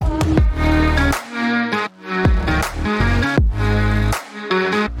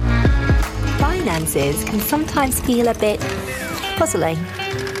nuances can sometimes feel a bit puzzling.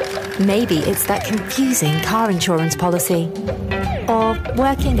 Maybe it's that confusing car insurance policy, or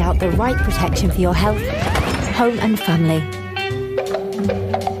working out the right protection for your health, home and family,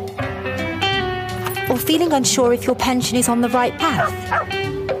 or feeling unsure if your pension is on the right path.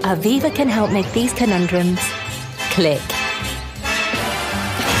 Aviva can help make these conundrums click.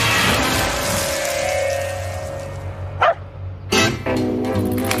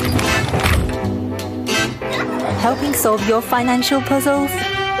 Helping solve your financial puzzles?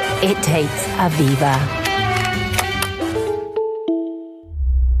 It takes Aviva.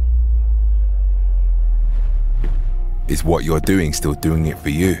 Is what you're doing still doing it for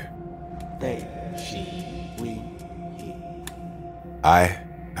you? They, she, we, he. I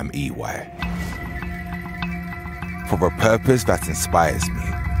am EY. For a purpose that inspires me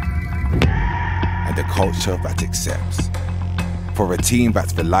and a culture that accepts. For a team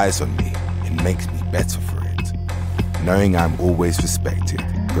that relies on me and makes me better for it. Knowing I'm always respected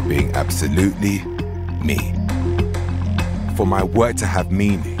for being absolutely me. For my work to have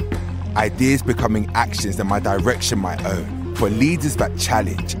meaning. Ideas becoming actions and my direction my own. For leaders that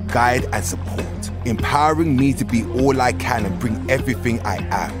challenge, guide and support. Empowering me to be all I can and bring everything I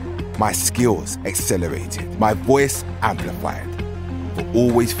am. My skills accelerated. My voice amplified. For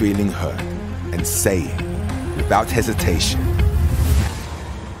always feeling heard and saying, without hesitation,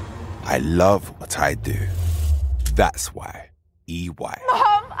 I love what I do. That's why EY. Mom,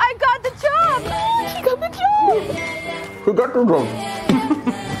 I got the job! She got the job! Who got the job?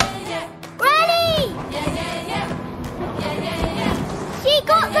 Ready! She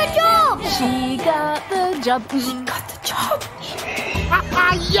got the job! She got the job. She got the job.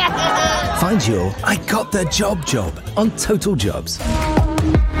 Yeah! Find your I Got the Job on Total Jobs.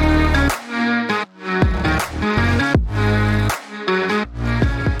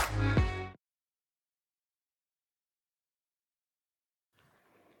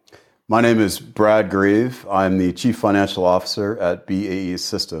 My name is Brad Greve. I'm the Chief Financial Officer at BAE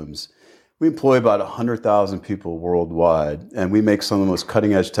Systems. We employ about 100,000 people worldwide, and we make some of the most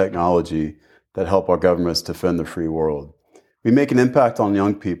cutting-edge technology that help our governments defend the free world. We make an impact on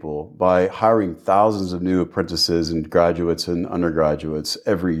young people by hiring thousands of new apprentices and graduates and undergraduates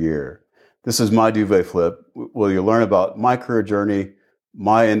every year. This is my Duvet Flip, where you'll learn about my career journey,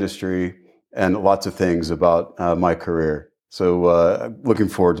 my industry, and lots of things about my career. So looking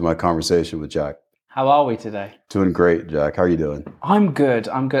forward to my conversation with Jack. How are we today? Doing great, Jack. How are you doing? I'm good.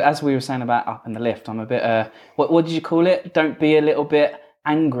 As we were saying about up in the lift, I'm a bit, what did you call it? Don't be a little bit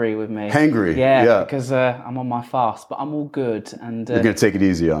angry with me. Hangry. Yeah. Because I'm on my fast, but I'm all good. And you're going to take it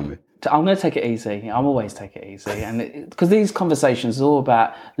easy on me. I'm going to take it easy. I'm always take it easy. And because these conversations are all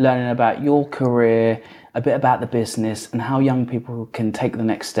about learning about your career, a bit about the business and how young people can take the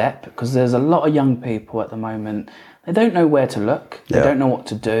next step. Because there's a lot of young people at the moment, they don't know where to look. They don't know what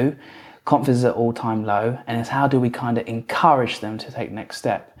to do. Confidence is at all-time low. And it's how do we kind of encourage them to take the next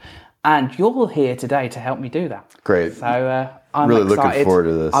step? And you're here today to help me do that. Great. So I'm really excited. Looking forward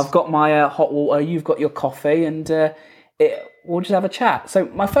to this. I've got my hot water. You've got your coffee. And we'll just have a chat. So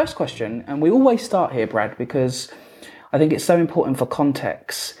my first question, and we always start here, Brad, because I think it's so important for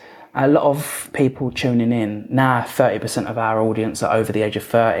context. A lot of people tuning in, now 30% of our audience are over the age of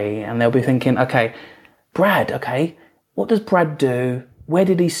 30, and they'll be thinking, okay, Brad, what does Brad do? Where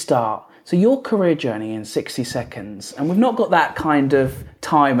did he start? So your career journey in 60 seconds, and we've not got that kind of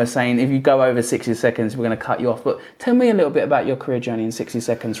timer saying if you go over 60 seconds, we're going to cut you off. But tell me a little bit about your career journey in 60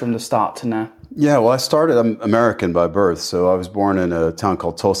 seconds from the start to now. Yeah, well, I'm American by birth, so I was born in a town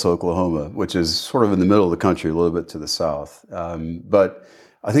called Tulsa, Oklahoma, which is sort of in the middle of the country, a little bit to the south. But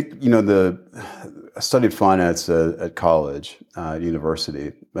I think, I studied finance at college,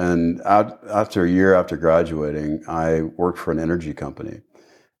 university, and after a year after graduating, I worked for an energy company.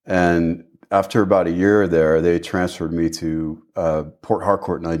 And after about a year there, they transferred me to Port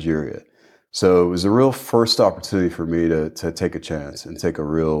Harcourt, Nigeria. So it was a real first opportunity for me to take a chance and take a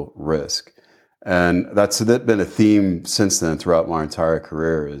real risk. And that's been a theme since then throughout my entire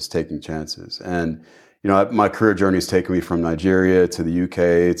career, is taking chances. And my career journey has taken me from Nigeria to the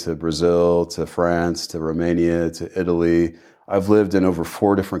UK, to Brazil, to France, to Romania, to Italy. I've lived in over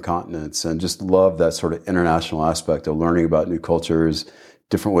 4 different continents and just love that sort of international aspect of learning about new cultures,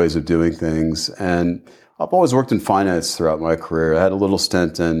 different ways of doing things. And I've always worked in finance throughout my career. I had a little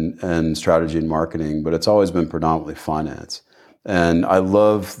stint in strategy and marketing, but it's always been predominantly finance. And I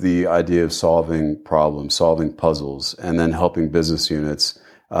love the idea of solving problems, solving puzzles, and then helping business units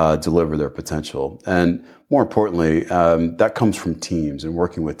deliver their potential. And more importantly, that comes from teams and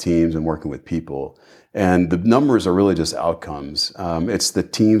working with teams and working with people. And the numbers are really just outcomes. It's the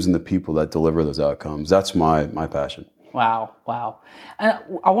teams and the people that deliver those outcomes. That's my passion. Wow. And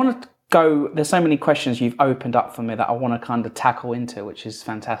I want to go, there's so many questions you've opened up for me that I want to kind of tackle into, which is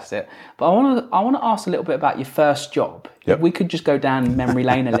fantastic. But I want to ask a little bit about your first job. Yep. If we could just go down memory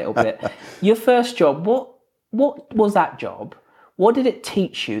lane a little bit. Your first job, what was that job? What did it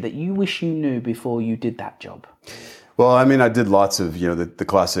teach you that you wish you knew before you did that job? Well, I mean, I did lots of, the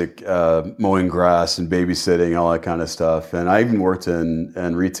classic mowing grass and babysitting, all that kind of stuff. And I even worked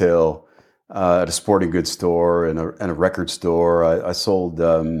in retail at a sporting goods store and a record store. I sold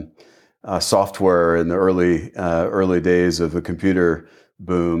software in the early days of the computer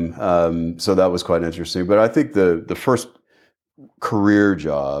boom. So that was quite interesting. But I think the first career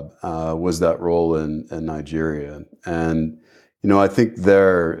job was that role in Nigeria. And I think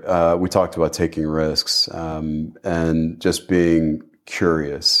there we talked about taking risks and just being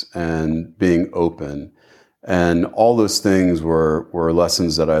curious and being open, and all those things were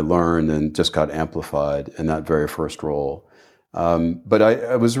lessons that I learned and just got amplified in that very first role. But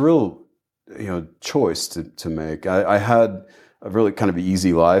I was a real choice to make. I had a really kind of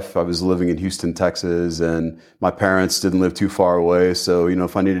easy life. I was living in Houston, Texas, and my parents didn't live too far away. So,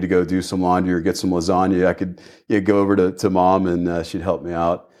 if I needed to go do some laundry or get some lasagna, I could go over to mom and she'd help me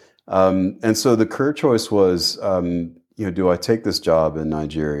out. And so the career choice was, do I take this job in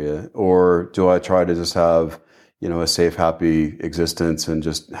Nigeria, or do I try to just have, a safe, happy existence and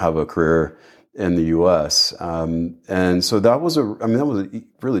just have a career in the U.S.? And so that was a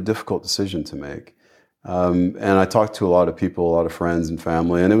really difficult decision to make. And I talked to a lot of people, a lot of friends and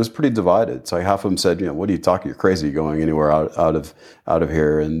family, and it was pretty divided. So half of them said, what are you talking? You're crazy going anywhere out of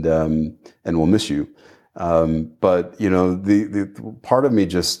here, and we'll miss you. But the part of me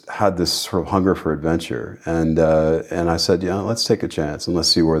just had this sort of hunger for adventure, and I said, let's take a chance and let's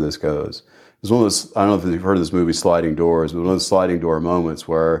see where this goes. It was one of those, I don't know if you've heard of this movie, Sliding Doors, but one of those sliding door moments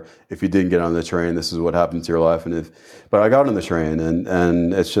where if you didn't get on the train, this is what happened to your life. But I got on the train,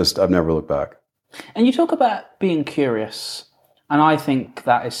 and it's just, I've never looked back. And you talk about being curious, and I think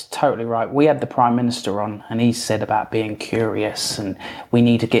that is totally right. We had the Prime Minister on, and he said about being curious, and we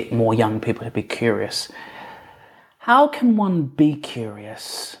need to get more young people to be curious. How can one be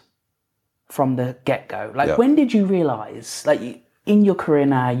curious from the get-go? When did you realise, in your career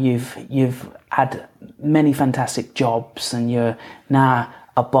now, you've had many fantastic jobs, and you're now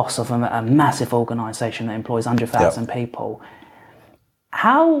a boss of a massive organisation that employs 100,000 people.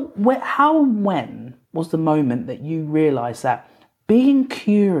 When was the moment that you realised that being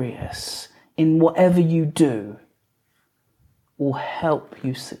curious in whatever you do will help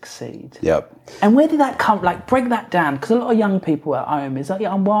you succeed? Yep. And where did that come? Break that down, because a lot of young people at home is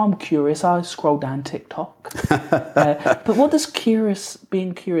I'm curious. I scroll down TikTok. But what does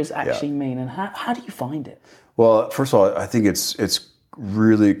being curious actually mean, and how do you find it? Well, first of all, I think it's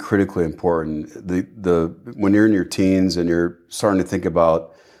really critically important. When you're in your teens and you're starting to think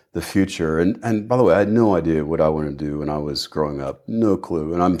about the future, and by the way, I had no idea what I wanted to do when I was growing up, no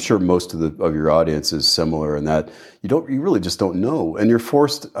clue. And I'm sure most of your audience is similar in that you really just don't know, and you're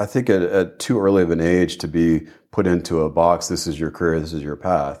forced, I think, at too early of an age to be put into a box. This is your career, this is your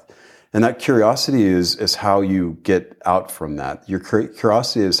path. And that curiosity is how you get out from that. Your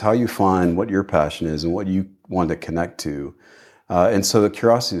curiosity is how you find what your passion is and what you want to connect to. And so the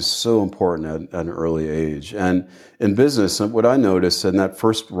curiosity is so important at an early age. And in business, what I noticed in that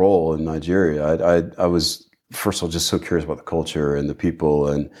first role in Nigeria, I was, first of all, just so curious about the culture and the people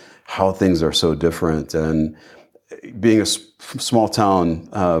and how things are so different. And being a small town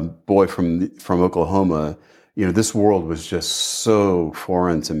boy from Oklahoma, this world was just so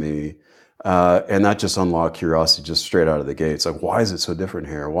foreign to me. And that just unlocked curiosity just straight out of the gates. Why is it so different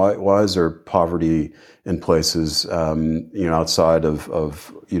here? Why is there poverty in places, outside of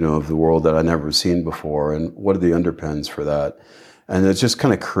the world that I never seen before? And what are the underpins for that? And it just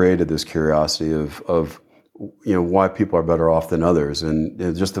kind of created this curiosity of why people are better off than others, and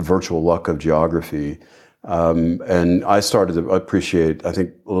just the virtual luck of geography. And I started to appreciate, I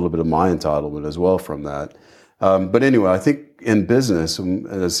think, a little bit of my entitlement as well from that. But anyway, I think in business,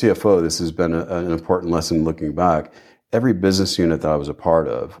 as CFO, this has been an important lesson looking back. Every business unit that I was a part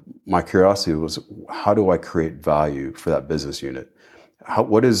of, my curiosity was, how do I create value for that business unit?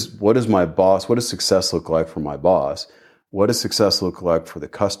 What is my boss? What does success look like for my boss? What does success look like for the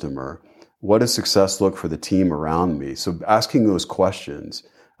customer? What does success look for the team around me? So asking those questions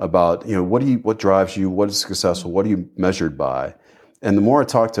about, what drives you? What is successful? What are you measured by? And the more I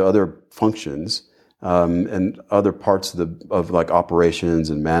talked to other functions, and other parts of like operations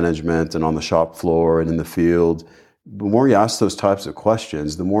and management and on the shop floor and in the field. The more you ask those types of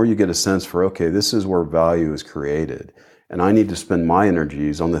questions, the more you get a sense for, okay, this is where value is created. And I need to spend my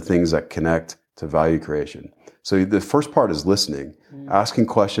energies on the things that connect to value creation. So the first part is listening, asking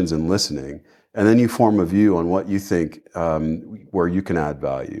questions and listening. And then you form a view on what you think, where you can add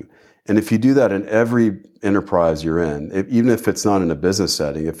value. And if you do that in every enterprise you're in, even if it's not in a business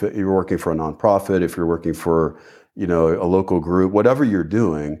setting, if you're working for a nonprofit, if you're working for, a local group, whatever you're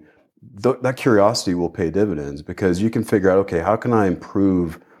doing, that curiosity will pay dividends, because you can figure out, okay, how can I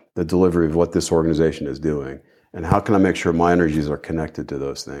improve the delivery of what this organization is doing? And how can I make sure my energies are connected to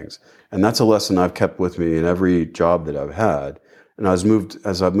those things? And that's a lesson I've kept with me in every job that I've had. And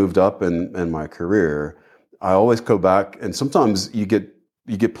as I've moved up in my career, I always go back, and sometimes you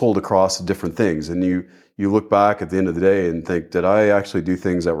get pulled across to different things, and you look back at the end of the day and think, did I actually do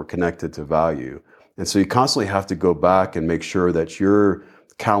things that were connected to value? And so you constantly have to go back and make sure that your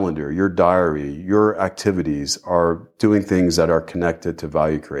calendar, your diary, your activities are doing things that are connected to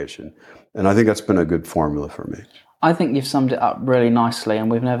value creation. And I think that's been a good formula for me. I think you've summed it up really nicely,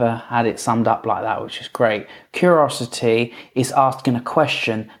 and we've never had it summed up like that, which is great. Curiosity is asking a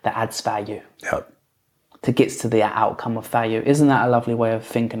question that adds value. Yep. To get to the outcome of value. Isn't that a lovely way of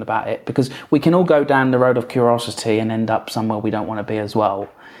thinking about it? Because we can all go down the road of curiosity and end up somewhere we don't want to be as well.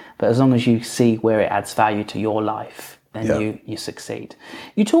 But as long as you see where it adds value to your life, then you succeed.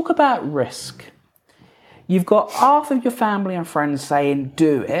 You talk about risk. You've got half of your family and friends saying,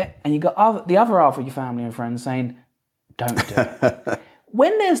 do it. And you've got the other half of your family and friends saying, don't do it.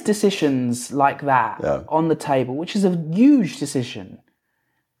 When there's decisions like that on the table, which is a huge decision,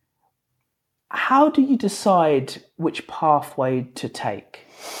 how do you decide which pathway to take?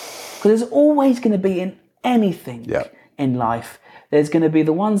 Because there's always going to be, in anything in life, there's going to be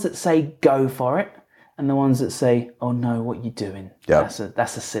the ones that say, go for it, and the ones that say, oh no, what are you doing? That's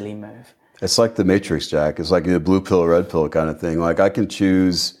a silly move. It's like the Matrix, Jack. It's like a blue pill, red pill kind of thing. Like, I can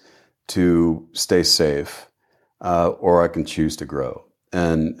choose to stay safe, or I can choose to grow.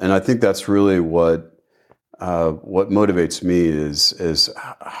 And I think that's really what motivates me is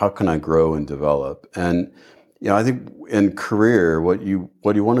how can I grow and develop? And I think in career, what you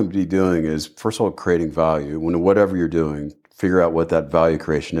want to be doing is, first of all, creating value. Whatever you're doing, figure out what that value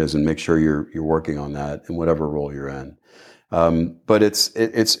creation is, and make sure you're working on that in whatever role you're in. But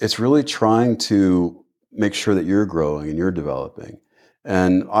it's really trying to make sure that you're growing and you're developing.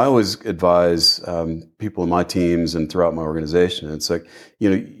 And I always advise people in my teams and throughout my organization. It's like,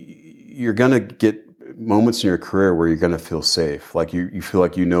 you're going to get moments in your career where you're going to feel safe, like you feel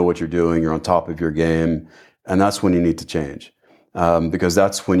like you know what you're doing, you're on top of your game, and that's when you need to change, because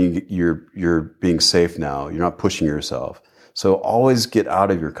that's when you're being safe now. You're not pushing yourself. So always get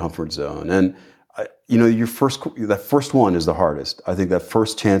out of your comfort zone. And that first one is the hardest. I think that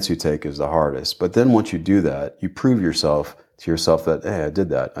first chance you take is the hardest. But then once you do that, you prove to yourself that, hey, I did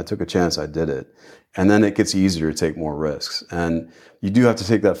that. I took a chance. I did it. And then it gets easier to take more risks. And you do have to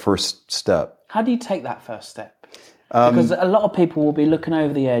take that first step. How do you take that first step? Because a lot of people will be looking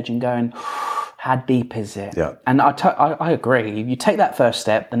over the edge and going, how deep is it? Yeah. And I agree. You take that first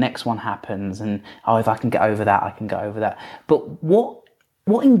step, the next one happens, and if I can get over that, I can get over that. But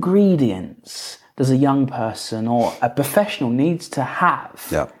what ingredients does a young person or a professional needs to have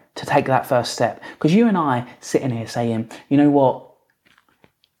to take that first step? Because you and I sitting here saying, you know what,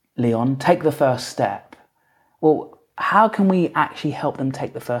 Leon, take the first step. Well, how can we actually help them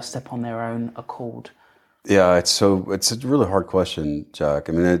take the first step on their own accord? Yeah, it's a really hard question, Jack.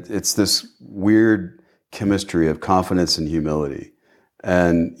 I mean, it's this weird chemistry of confidence and humility,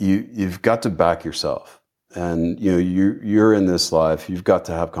 and you've got to back yourself. And you're in this life. You've got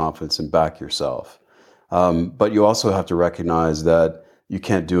to have confidence and back yourself, but you also have to recognize that you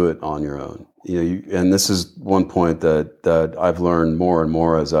can't do it on your own. And this is one point that I've learned more and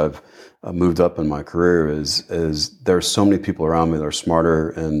more as I've moved up in my career is there's so many people around me that are smarter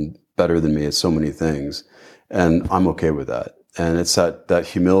and better than me at so many things, and I'm okay with that. And it's that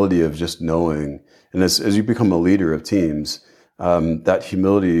humility of just knowing, and as you become a leader of teams, that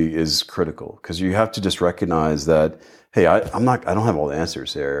humility is critical, because you have to just recognize that, hey, I don't have all the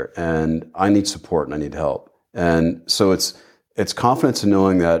answers here, and I need support and I need help. And so it's confidence in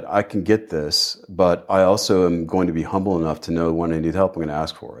knowing that I can get this, but I also am going to be humble enough to know when I need help, I'm going to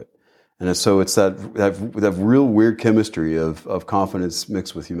ask for it. And so it's that real weird chemistry of confidence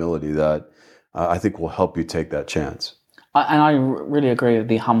mixed with humility that I think will help you take that chance. And I really agree with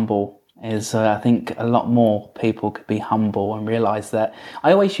the humble. I think a lot more people could be humble and realize that.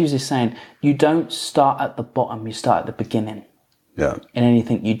 I always use this saying, you don't start at the bottom, you start at the beginning. Yeah. In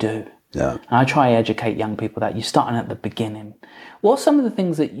anything you do. Yeah. And I try to educate young people that you're starting at the beginning. What are some of the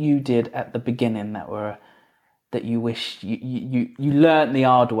things that you did at the beginning that you wish you learned the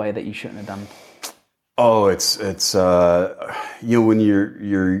hard way that you shouldn't have done? Oh, it's when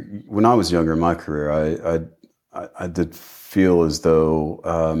I was younger in my career, I did feel as though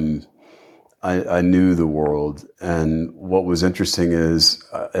I knew the world, and what was interesting is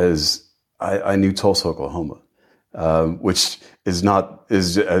I knew Tulsa, Oklahoma, which is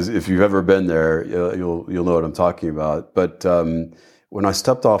as if you've ever been there, you'll know what I'm talking about. But when I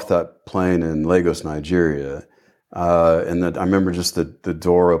stepped off that plane in Lagos, Nigeria, and that I remember just the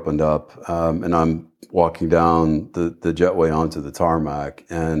door opened up, and I'm walking down the jetway onto the tarmac,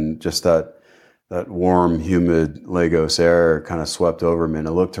 and just that warm, humid Lagos air kind of swept over me, and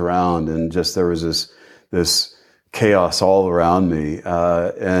I looked around, and just there was this chaos all around me,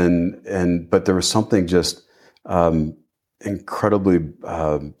 but there was something just incredibly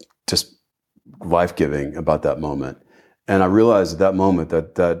just life-giving about that moment. And I realized at that moment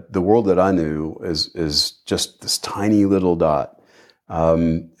that the world that I knew is just this tiny little dot.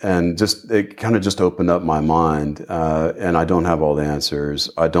 And just it kind of just opened up my mind, and I don't have all the answers.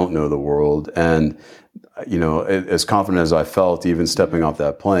 I don't know the world, and as confident as I felt, even stepping off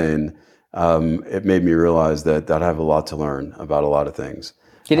that plane, it made me realize that I have a lot to learn about a lot of things.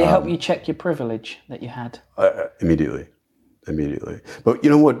 Did it help you check your privilege that you had? Immediately. But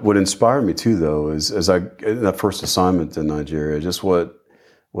what inspired me too, though, is in that first assignment in Nigeria, just what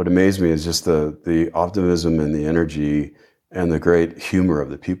amazed me is just the optimism and the energy and the great humor of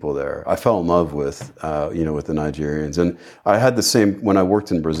the people there. I fell in love with the Nigerians, and I had the same when I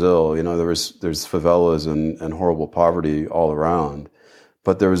worked in Brazil. There's favelas and horrible poverty all around,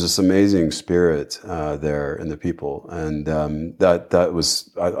 but there was this amazing spirit there in the people, and that was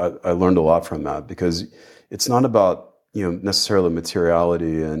I learned a lot from that, because it's not about necessarily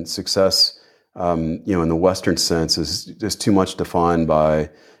materiality and success. In the Western sense is too much defined by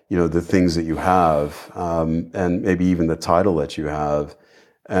the things that you have, and maybe even the title that you have.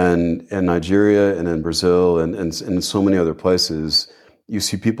 And in Nigeria and in Brazil and in so many other places, you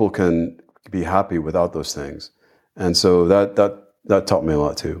see people can be happy without those things. And so that taught me a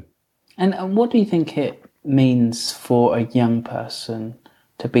lot too. And what do you think it means for a young person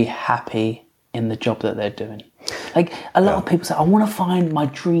to be happy in the job that they're doing? Like a lot of people say, I want to find my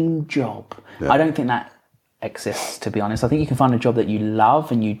dream job. Yeah. I don't think that exists, to be honest. I think you can find a job that you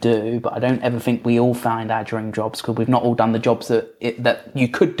love, and you do, but I don't ever think we all find our dream jobs, because we've not all done the jobs that you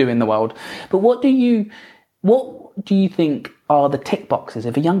could do in the world. But what do you think are the tick boxes?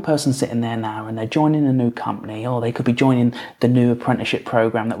 If a young person's sitting there now and they're joining a new company, or they could be joining the new apprenticeship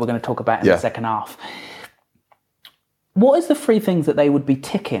program that we're going to talk about in the second half, what is the 3 things that they would be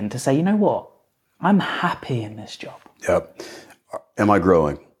ticking to say, you know what, I'm happy in this job? Yep. Am I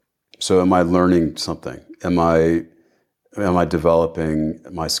growing? So am I learning something? Am I developing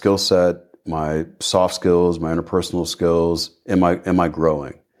my skill set, my soft skills, my interpersonal skills? Am I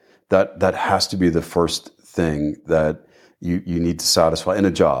growing? That has to be the first thing that you need to satisfy in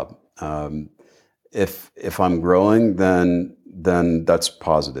a job. If I'm growing, then that's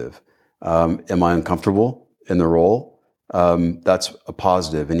positive. Am I uncomfortable in the role? That's a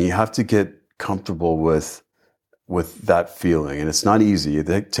positive, and you have to get comfortable with that feeling, and it's not easy.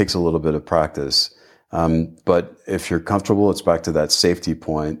 It takes a little bit of practice. But if you're comfortable, it's back to that safety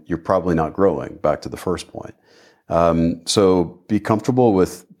point. You're probably not growing, back to the first point. So be comfortable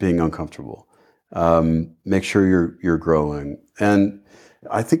with being uncomfortable. Make sure you're growing. And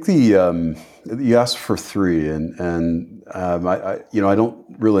I think you asked for 3, and I don't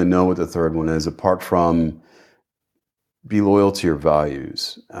really know what the third one is, apart from be loyal to your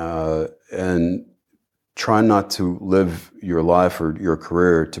values, and try not to live your life or your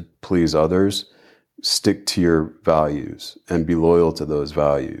career to please others. Stick to your values and be loyal to those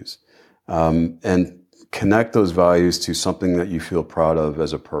values, and connect those values to something that you feel proud of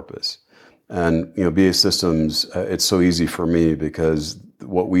as a purpose. And BAE Systems, it's so easy for me because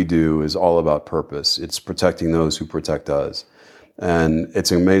what we do is all about purpose. It's protecting those who protect us. And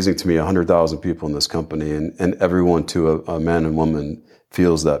it's amazing to me, 100,000 people in this company, and everyone to a man and woman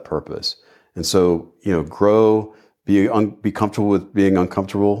feels that purpose. And so, grow, be comfortable with being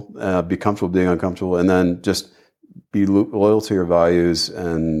uncomfortable, be comfortable being uncomfortable, and then just be loyal to your values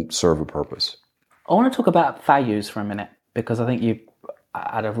and serve a purpose. I want to talk about values for a minute, because I think you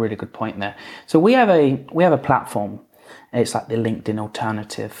had a really good point there. So we have a platform. It's like the LinkedIn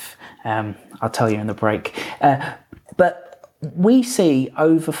alternative. I'll tell you in the break. But we see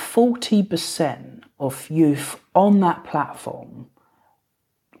over 40% of youth on that platform.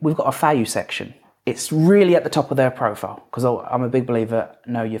 We've got a value section. it's really at the top of their profile, because I'm a big believer,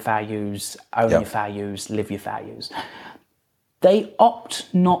 know your values, own your values, live your values. They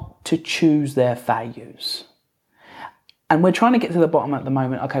opt not to choose their values. And we're trying to get to the bottom at the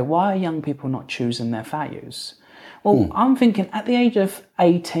moment. Okay, why are young people not choosing their values? Well, I'm thinking at the age of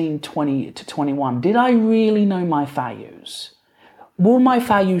 18, 20 to 21, did I really know my values? Will my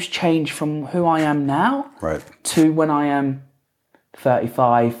values change from who I am now to when I am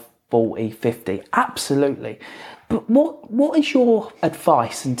 35, 40, 50? Absolutely. But what is your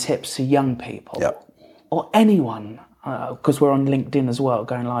advice and tips to young people or anyone, because we're on LinkedIn as well,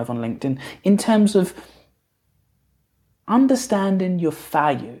 going live on LinkedIn, in terms of understanding your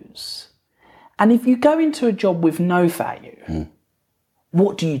values? And if you go into a job with no value,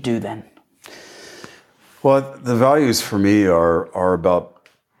 what do you do then? Well, the values for me are about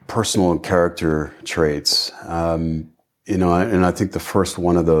personal and character traits. And I think the first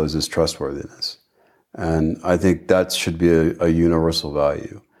one of those is trustworthiness. And I think that should be a universal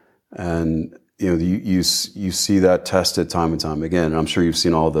value. And you see that tested time and time again. And I'm sure you've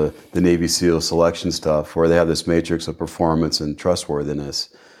seen all the Navy SEAL selection stuff where they have this matrix of performance and trustworthiness.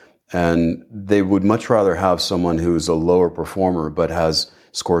 And they would much rather have someone who's a lower performer but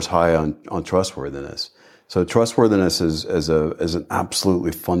scores high on trustworthiness. So trustworthiness is an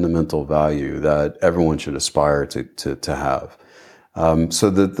absolutely fundamental value that everyone should aspire to have. So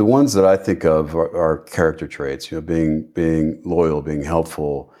the ones that I think of are character traits. Being loyal, being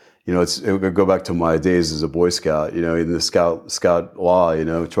helpful. It would go back to my days as a Boy Scout. In the Scout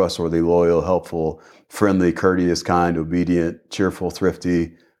law. Trustworthy, loyal, helpful, friendly, courteous, kind, obedient, cheerful,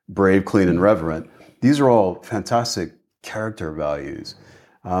 thrifty, brave, clean, and reverent. These are all fantastic character values.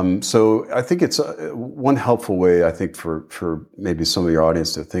 So I think it's one helpful way, I think, for maybe some of your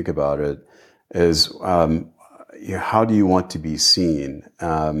audience to think about it is how do you want to be seen?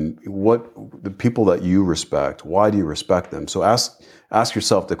 What the people that you respect, why do you respect them? So ask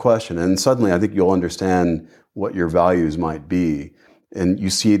yourself the question, and suddenly I think you'll understand what your values might be. And you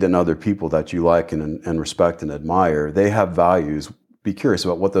see it in other people that you like and respect and admire. They have values. Be curious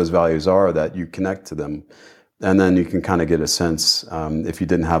about what those values are that you connect to them. And then you can kind of get a sense, if you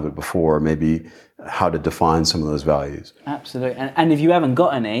didn't have it before, maybe how to define some of those values. Absolutely. And if you haven't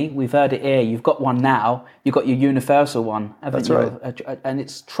got any, we've heard it here, you've got one now, you've got your universal one, haven't you? That's right. And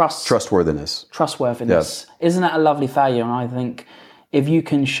it's trustworthiness. Trustworthiness. Yeah. Isn't that a lovely value? And I think if you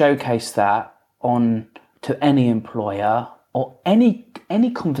can showcase that to any employer or any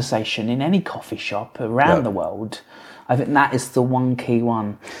conversation in any coffee shop around the world, I think that is the one key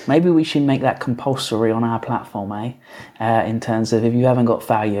one. Maybe we should make that compulsory on our platform, in terms of if you haven't got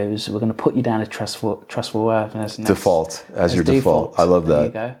values, we're going to put you down as trustworthiness. Default, as your default. I love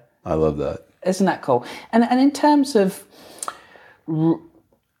that. There you go. I love that. Isn't that cool? And in terms of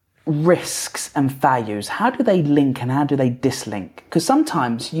risks and values, how do they link and how do they dislink? Because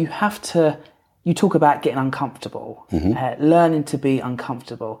sometimes you talk about getting uncomfortable, learning to be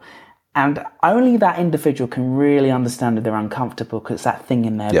uncomfortable. And only that individual can really understand that they're uncomfortable because it's that thing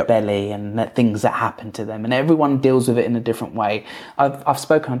in their belly and that things that happen to them. And everyone deals with it in a different way. I've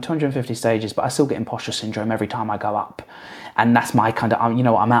spoken on 250 stages, but I still get imposter syndrome every time I go up. And that's my kind of,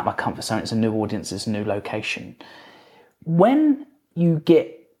 I'm out of my comfort zone. It's a new audience, it's a new location. When you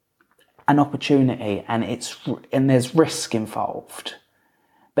get an opportunity and there's risk involved,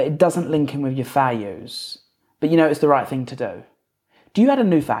 but it doesn't link in with your values, but it's the right thing to do. Do you add a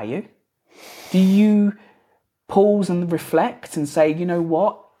new value? Do you pause and reflect and say, you know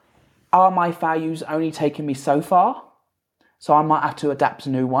what? Are my values only taking me so far? So I might have to adapt a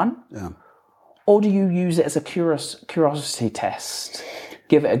new one? Yeah. Or do you use it as a curiosity test?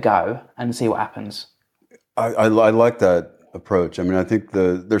 Give it a go and see what happens? I like that approach. I mean, I think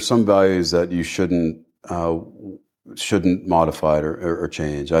there's some values that you shouldn't modify or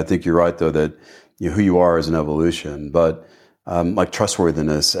change. I think you're right, though, that who you are is an evolution. But like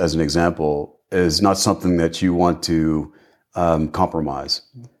trustworthiness, as an example, is not something that you want to compromise.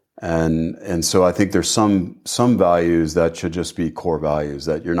 And so I think there's some values that should just be core values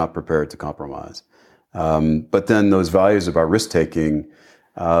that you're not prepared to compromise. But then those values about risk-taking,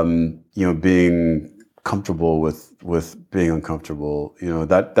 being comfortable with being uncomfortable,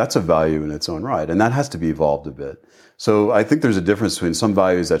 that's a value in its own right. And that has to be evolved a bit. So I think there's a difference between some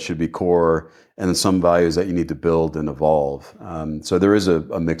values that should be core and then some values that you need to build and evolve. So there is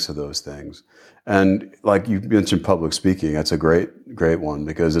a mix of those things. And like you mentioned public speaking, that's a great one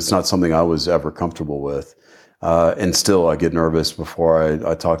because it's not something I was ever comfortable with. And still I get nervous before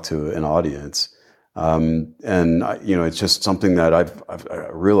I talk to an audience. It's just something that I've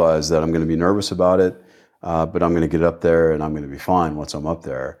realized that I'm going to be nervous about it, but I'm going to get up there and I'm going to be fine once I'm up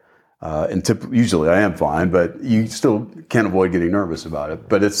there. Usually I am fine, but you still can't avoid getting nervous about it.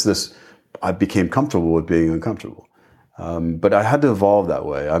 But it's this, I became comfortable with being uncomfortable. But I had to evolve that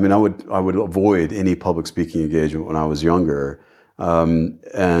way. I mean, I would avoid any public speaking engagement when I was younger.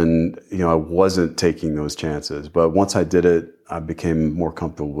 And, you know, I wasn't taking those chances. But once I did it, I became more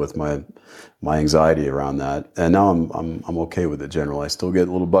comfortable with my anxiety around that. And now I'm okay with it generally. I still get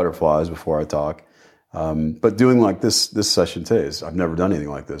little butterflies before I talk. But doing like this session today I've never done anything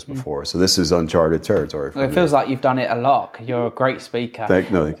like this before. So this is uncharted territory for me. It feels like you've done it a lot. You're a great speaker.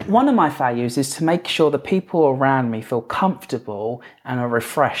 Thank you. One of my values is to make sure the people around me feel comfortable and are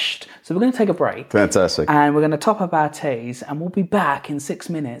refreshed. So we're going to take a break. Fantastic. And we're going to top up our teas, and we'll be back in 6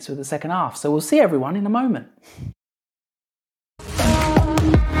 minutes with the second half. So we'll see everyone in a moment.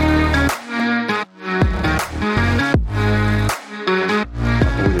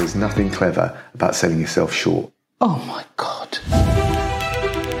 There's nothing clever about selling yourself short. Oh my God.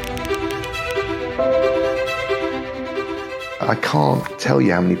 I can't tell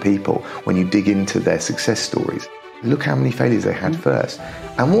you how many people, when you dig into their success stories, look how many failures they had first.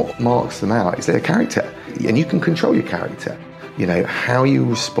 And what marks them out is their character. And you can control your character. You know, how you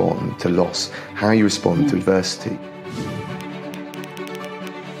respond to loss, how you respond to adversity.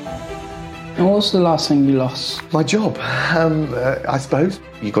 And what was the last thing you lost? My job, I suppose.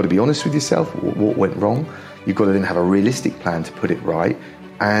 You've got to be honest with yourself, what went wrong. You've got to then have a realistic plan to put it right.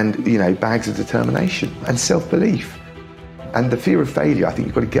 And, you know, bags of determination and self-belief. And the fear of failure, I think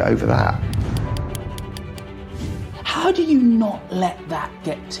you've got to get over that. How do you not let that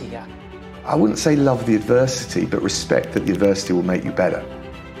get to you? I wouldn't say love the adversity, but respect that the adversity will make you better.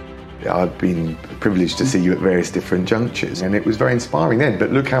 I've been privileged to see you at various different junctures, and it was very inspiring then,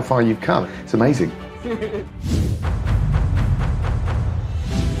 but look how far you've come. It's amazing.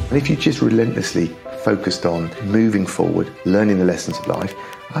 And if you just relentlessly focused on moving forward, learning the lessons of life,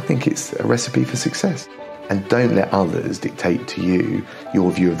 I think it's a recipe for success. And don't let others dictate to you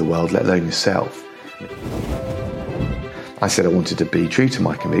your view of the world, let alone yourself. I said I wanted to be true to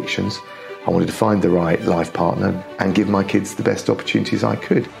my convictions. I wanted to find the right life partner and give my kids the best opportunities I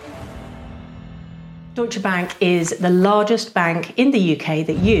could. Deutsche Bank is the largest bank in the UK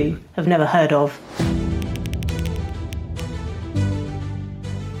that you have never heard of.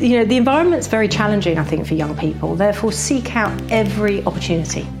 You know, the environment's very challenging, I think, for young people. Therefore, seek out every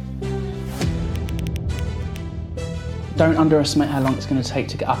opportunity. Don't underestimate how long it's going to take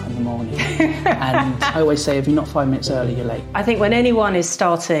to get up in the morning. And I always say, if you're not 5 minutes early, you're late. I think when anyone is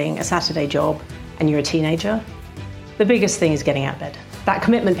starting a Saturday job and you're a teenager, the biggest thing is getting out of bed. That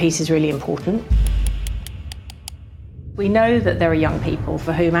commitment piece is really important. We know that there are young people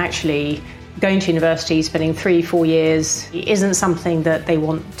for whom actually going to university, spending 3-4 years isn't something that they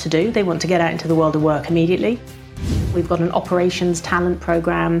want to do. They want to get out into the world of work immediately. We've got an operations talent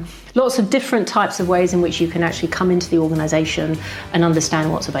program, lots of different types of ways in which you can actually come into the organisation and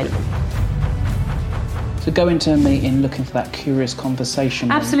understand what's available. So go into a meeting looking for that curious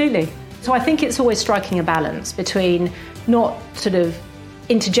conversation. Absolutely. So I think it's always striking a balance between not sort of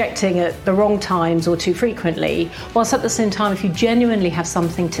interjecting at the wrong times or too frequently, whilst at the same time, if you genuinely have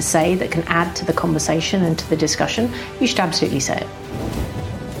something to say that can add to the conversation and to the discussion, you should absolutely say it.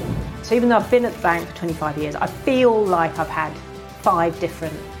 So even though I've been at the bank for 25 years, I feel like I've had 5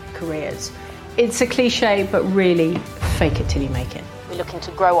 different careers. It's a cliche, but really, fake it till you make it. We're looking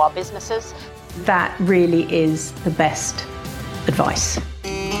to grow our businesses. That really is the best advice.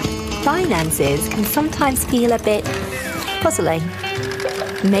 Finances can sometimes feel a bit puzzling.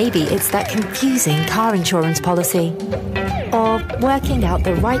 Maybe it's that confusing car insurance policy, or working out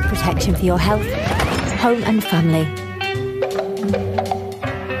the right protection for your health, home and family,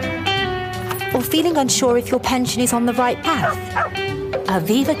 or feeling unsure if your pension is on the right path.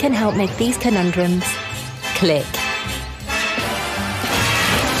 Aviva can help make these conundrums click.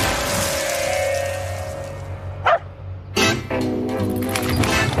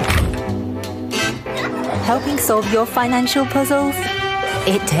 Helping solve your financial puzzles?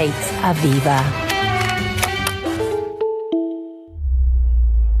 It takes Aviva.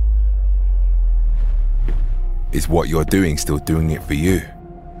 Is what you're doing still doing it for you?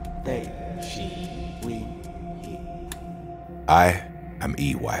 They, she, we, he. I am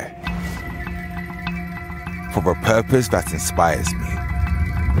EY. For a purpose that inspires me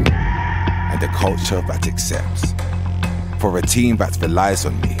and a culture that accepts. For a team that relies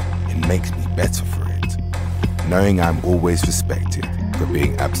on me and makes me better for it. Knowing I'm always respected for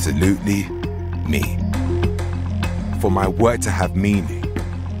being absolutely me. For my work to have meaning,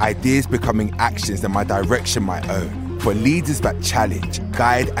 ideas becoming actions and my direction my own. For leaders that challenge,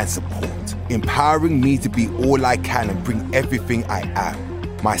 guide and support, empowering me to be all I can and bring everything I am.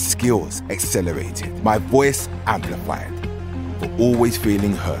 My skills accelerated, my voice amplified, for always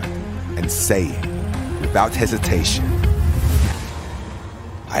feeling heard and saying, without hesitation,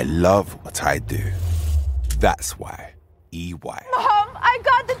 I love what I do. That's why EY. Mom, I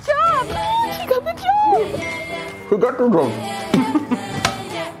got the job! She got the job! Who got the job?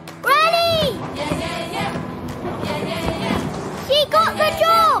 Granny! She got the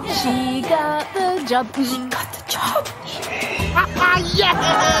job! She got the job. She got the job.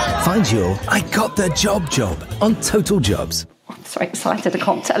 Yeah! Find your I got the job on Total Jobs. I'm so excited, I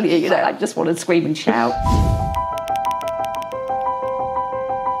can't tell you, I just want to scream and shout.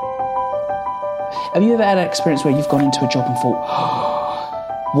 Have you ever had an experience where you've gone into a job and thought,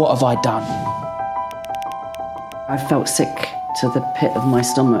 oh, what have I done? I felt sick to the pit of my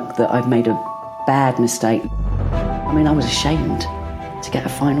stomach that I've made a bad mistake. I mean, I was ashamed to get a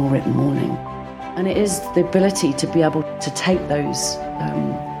final written warning. And it is the ability to be able to take those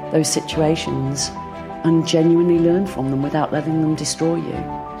situations and genuinely learn from them without letting them destroy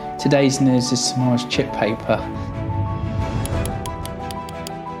you. Today's news is tomorrow's chip paper.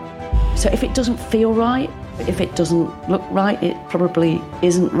 So if it doesn't feel right, if it doesn't look right, it probably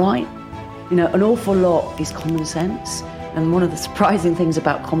isn't right. An awful lot is common sense. And one of the surprising things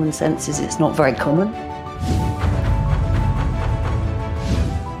about common sense is it's not very common.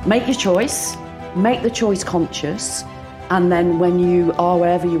 Make your choice, make the choice conscious, and then when you are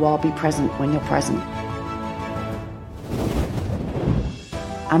wherever you are, be present when you're present.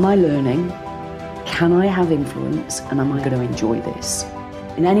 Am I learning? Can I have influence? And am I going to enjoy this?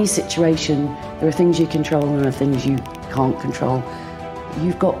 In any situation, there are things you control and there are things you can't control.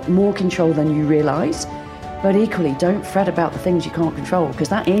 You've got more control than you realise, but equally, don't fret about the things you can't control, because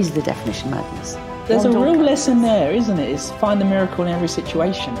that is the definition of madness. There's a real lesson there, isn't it? It's find the miracle in every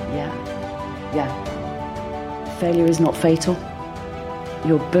situation. Yeah. Failure is not fatal.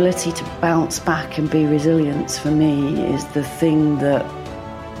 Your ability to bounce back and be resilient, for me, is the thing that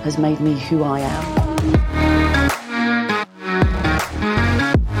has made me who I am.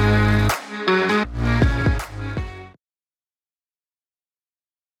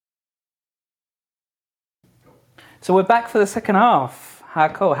 So we're back for the second half. How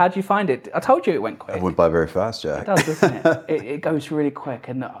cool. How did you find it? I told you it went quick. It went by very fast, Jack. It does, doesn't it? It goes really quick,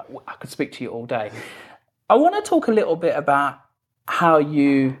 and I could speak to you all day. I want to talk a little bit about how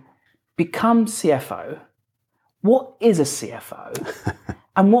you become CFO. What is a CFO?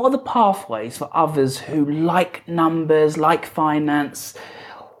 And what are the pathways for others who like numbers, like finance?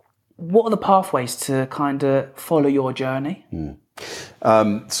 What are the pathways to kind of follow your journey?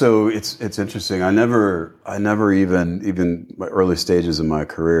 So it's interesting. I never even my early stages of my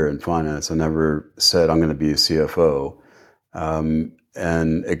career in finance, I never said I'm going to be a CFO.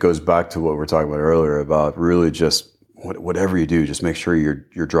 And it goes back to what we were talking about earlier about really just whatever you do, just make sure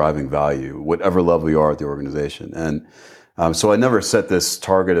you're driving value, whatever level you are at the organization. And so I never set this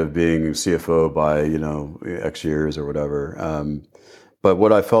target of being CFO by X years or whatever. But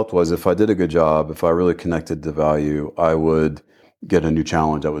what I felt was if I did a good job, if I really connected to value, I would get a new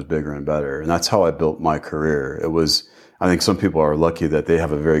challenge that was bigger and better. And that's how I built my career. I think some people are lucky that they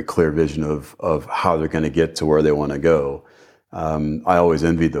have a very clear vision of how they're going to get to where they want to go. I always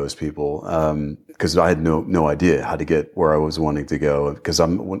envied those people because I had no idea how to get where I was wanting to go, because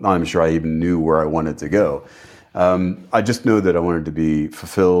I'm not even sure I even knew where I wanted to go. I just knew that I wanted to be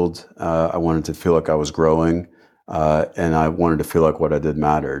fulfilled. I wanted to feel like I was growing, and I wanted to feel like what I did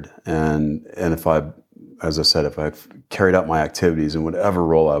mattered. And if I carried out my activities in whatever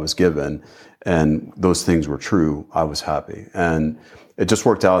role I was given, and those things were true, I was happy. And it just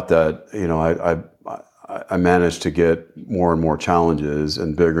worked out that I managed to get more and more challenges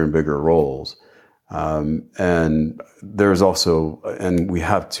and bigger roles. And there's also, and we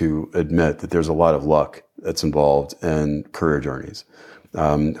have to admit that there's a lot of luck that's involved in career journeys.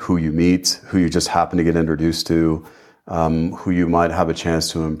 Who you meet, who you just happen to get introduced to, who you might have a chance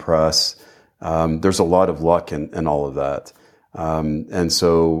to impress. There's a lot of luck in all of that. And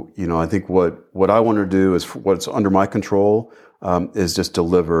so, I think what I want to do is what's under my control, is just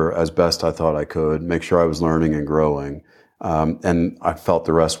deliver as best I thought I could, make sure I was learning and growing. And I felt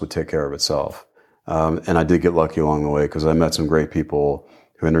the rest would take care of itself. And I did get lucky along the way because I met some great people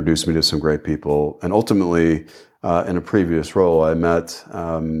who introduced me to some great people. And ultimately, in a previous role, I met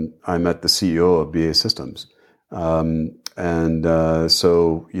the CEO of BAE Systems.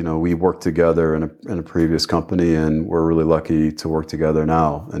 So, we worked together in a previous company, and we're really lucky to work together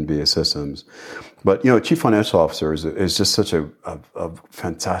now in BAE Systems. But, Chief Financial Officer is just such a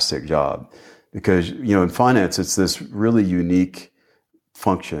fantastic job because, in finance, it's this really unique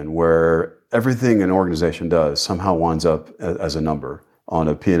function where everything an organization does somehow winds up as a number on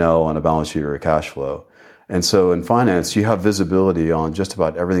a P&L, on a balance sheet, or a cash flow. And so in finance, you have visibility on just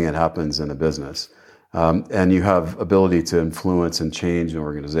about everything that happens in a business. And you have ability to influence and change an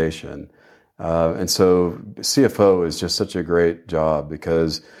organization. And so CFO is just such a great job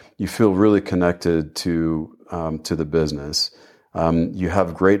because you feel really connected to the business. You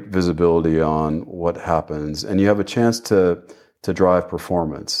have great visibility on what happens, and you have a chance to drive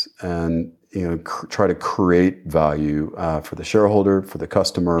performance and try to create value for the shareholder, for the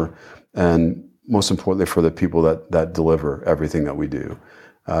customer, and most importantly for the people that deliver everything that we do.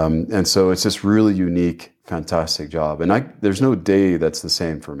 And so it's this really unique, fantastic job. And there's no day that's the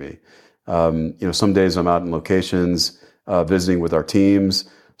same for me. Some days I'm out in locations, visiting with our teams.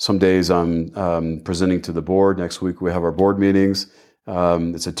 Some days I'm presenting to the board. Next week we have our board meetings.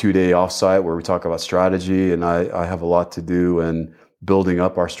 It's a 2-day offsite where we talk about strategy, and I have a lot to do in building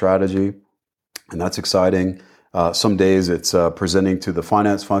up our strategy, and that's exciting. Some days it's presenting to the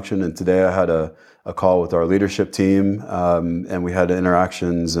finance function, and today I had a call with our leadership team, and we had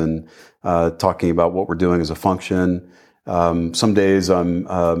interactions and talking about what we're doing as a function. Some days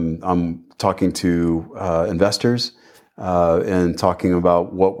I'm talking to investors and talking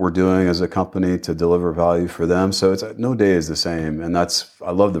about what we're doing as a company to deliver value for them. So it's no day is the same, and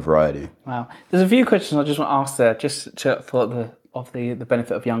I love the variety. Wow, there's a few questions I just want to ask there, just for the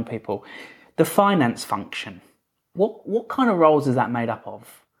benefit of young people. The finance function, what kind of roles is that made up of?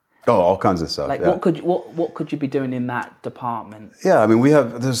 Oh, all kinds of stuff. Like, yeah. what could you be doing in that department? Yeah, I mean,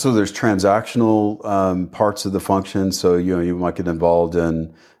 there's transactional parts of the function. So you might get involved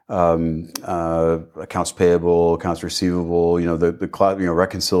in accounts payable, accounts receivable. The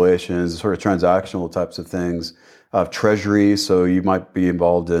reconciliations, sort of transactional types of things. Treasury, so you might be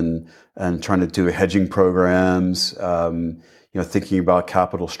involved in trying to do hedging programs. Thinking about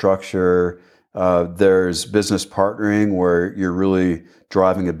capital structure. There's business partnering, where you're really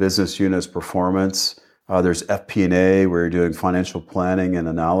driving a business unit's performance. There's FP&A, where you're doing financial planning and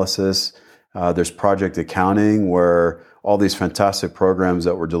analysis. There's project accounting, where all these fantastic programs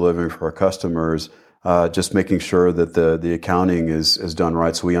that we're delivering for our customers, just making sure that the accounting is done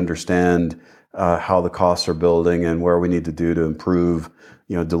right, so we understand how the costs are building and where we need to do to improve,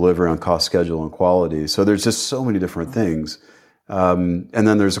 delivery on cost, schedule, and quality. So there's just so many different things. And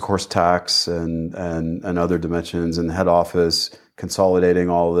then there's, of course, tax and other dimensions, and head office, consolidating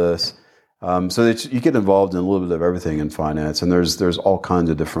all this. So that you get involved in a little bit of everything in finance, and there's all kinds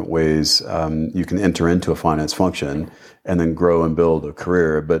of different ways you can enter into a finance function and then grow and build a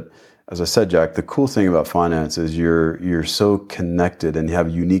career. But as I said, Jack, the cool thing about finance is you're so connected and you have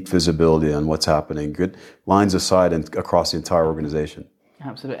unique visibility on what's happening, good lines of sight and across the entire organization.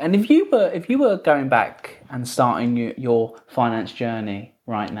 Absolutely. And if you were going back and starting your finance journey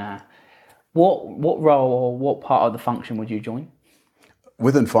right now, what role or what part of the function would you join?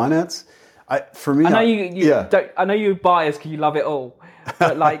 Within finance, I know you're biased because you love it all,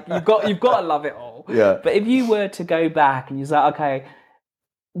 but like you've got to love it all. Yeah. But if you were to go back and you say, okay,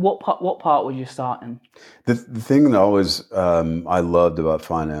 what part would you start in? The thing that always I loved about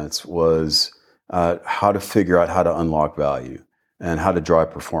finance was how to figure out how to unlock value and how to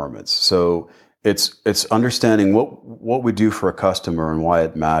drive performance. So it's understanding what we do for a customer and why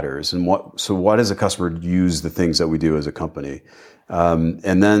it matters, and why does a customer use the things that we do as a company,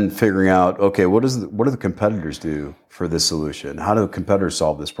 and then figuring out, okay, what do the competitors do for this solution? How do competitors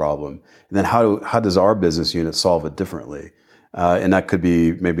solve this problem? And then how does our business unit solve it differently? And that could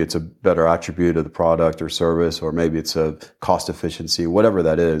be, maybe it's a better attribute of the product or service, or maybe it's a cost efficiency, whatever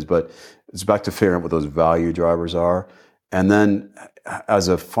that is. But it's back to figuring out what those value drivers are. And then as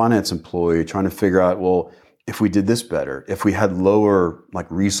a finance employee, trying to figure out, well, if we did this better, if we had lower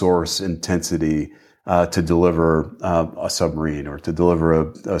resource intensity to deliver a submarine, or to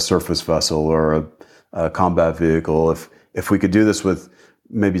deliver a surface vessel, or a combat vehicle, if we could do this with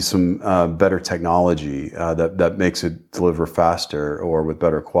maybe some better technology that makes it deliver faster or with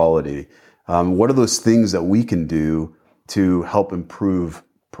better quality, what are those things that we can do to help improve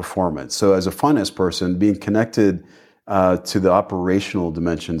performance? So as a finance person, being connected to the operational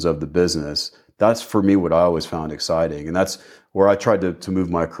dimensions of the business, that's for me what I always found exciting. And that's where I tried to move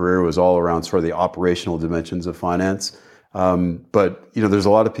my career, was all around sort of the operational dimensions of finance. But there's a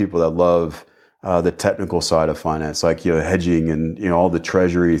lot of people that love the technical side of finance, like hedging and all the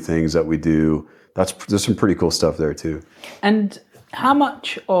treasury things that we do. There's some pretty cool stuff there too. And how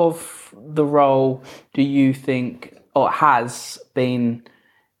much of the role do you think, or has been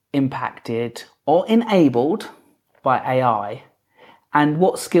impacted or enabled by AI? And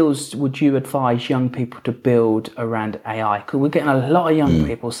what skills would you advise young people to build around AI? Because we're getting a lot of young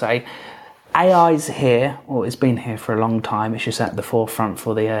people say, AI's here, or it's been here for a long time. It's just at the forefront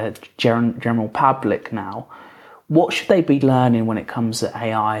for the general public now. What should they be learning when it comes to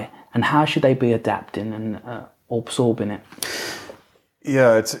AI, and how should they be adapting and absorbing it?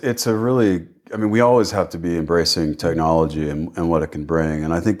 Yeah, it's a really, I mean, we always have to be embracing technology and what it can bring.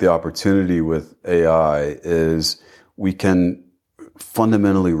 And I think the opportunity with AI is we can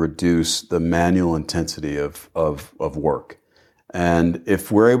fundamentally reduce the manual intensity of work. And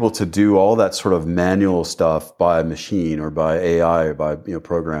if we're able to do all that sort of manual stuff by a machine or by AI or by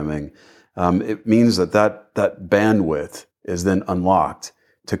programming, it means that bandwidth is then unlocked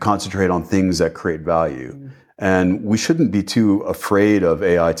to concentrate on things that create value. Mm. And we shouldn't be too afraid of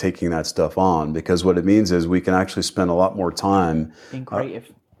AI taking that stuff on, because what it means is we can actually spend a lot more time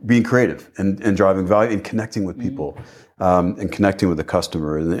being creative and driving value and connecting with people, and connecting with the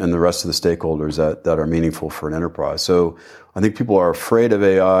customer and the rest of the stakeholders that are meaningful for an enterprise. So I think people are afraid of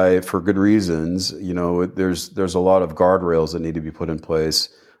AI for good reasons. You know, there's a lot of guardrails that need to be put in place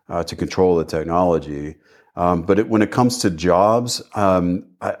to control the technology. But when it comes to jobs,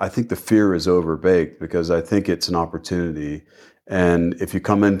 I think the fear is overbaked, because I think it's an opportunity. And if you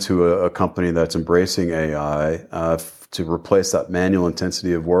come into a company that's embracing AI to replace that manual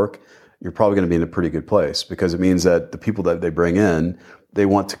intensity of work, you're probably going to be in a pretty good place, because it means that the people that they bring in, they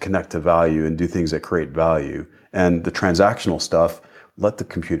want to connect to value and do things that create value. And the transactional stuff, let the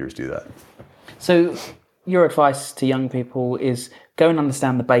computers do that. So your advice to young people is go and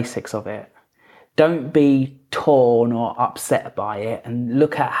understand the basics of it. Don't be torn or upset by it, and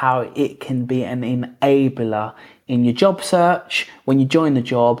look at how it can be an enabler in your job search when you join the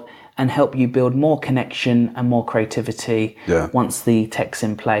job, and help you build more connection and more creativity once the tech's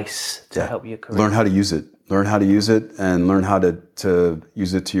in place to help your career. Learn how to use it. Learn how to use it, and learn how to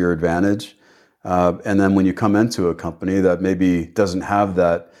use it to your advantage. And then when you come into a company that maybe doesn't have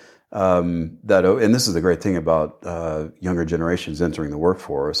that, and this is the great thing about younger generations entering the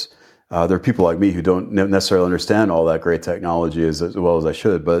workforce. There are people like me who don't necessarily understand all that great technology as well as I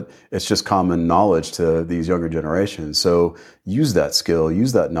should, but it's just common knowledge to these younger generations. So use that skill,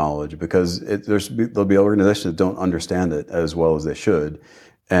 use that knowledge, because there'll be organizations that don't understand it as well as they should.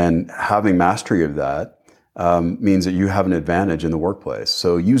 And having mastery of that means that you have an advantage in the workplace.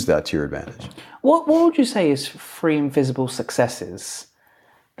 So use that to your advantage. What would you say is 3 invisible successes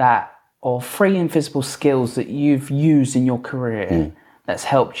or 3 invisible skills that you've used in your career that's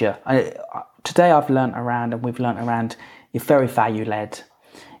helped you? Today we've learnt around you're very value-led.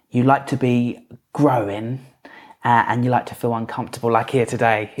 You like to be growing, and you like to feel uncomfortable, like here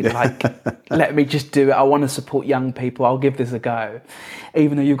today. You're like, let me just do it. I want to support young people. I'll give this a go.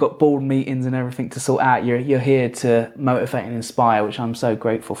 Even though you've got board meetings and everything to sort out, you're here to motivate and inspire, which I'm so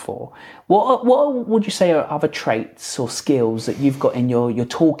grateful for. What would you say are other traits or skills that you've got in your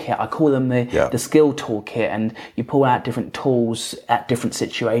toolkit? I call them the skill toolkit, and you pull out different tools at different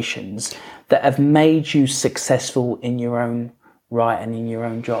situations that have made you successful in your own right and in your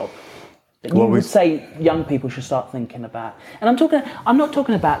own job. That you would say young people should start thinking about. And I'm not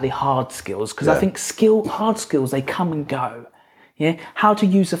talking about the hard skills, because I think hard skills, they come and go. Yeah, how to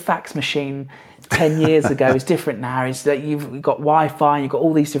use a fax machine 10 years ago is different now. It's that you've got Wi-Fi, you've got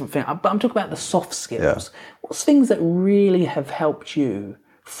all these different things. But I'm talking about the soft skills. Yeah. What's things that really have helped you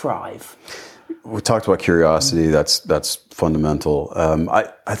thrive? We talked about curiosity. That's fundamental.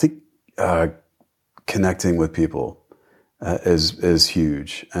 I think connecting with people is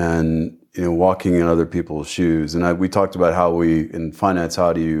huge, and walking in other people's shoes. And we talked about how in finance,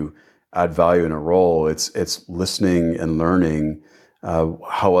 how do you add value in a role? It's listening and learning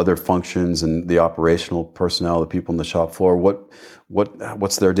how other functions and the operational personnel, the people on the shop floor,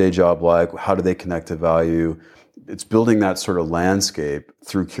 what's their day job like? How do they connect to value? It's building that sort of landscape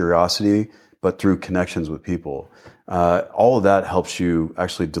through curiosity, but through connections with people. All of that helps you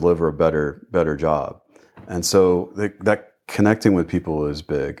actually deliver a better job. And so that connecting with people is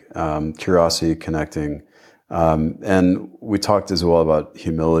big. Curiosity, connecting. And we talked as well about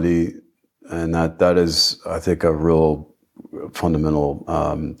humility, and that is, I think, a real fundamental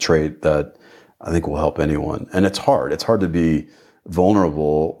trait that I think will help anyone. And it's hard. It's hard to be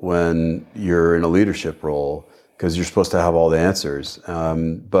vulnerable when you're in a leadership role, because you're supposed to have all the answers.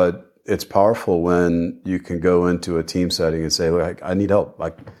 But it's powerful when you can go into a team setting and say, look, I need help.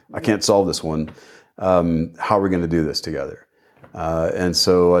 I can't solve this one. How are we going to do this together? And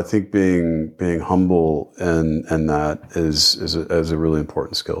so I think being humble and that is a really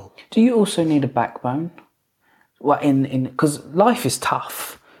important skill. Do you also need a backbone? Well, because life is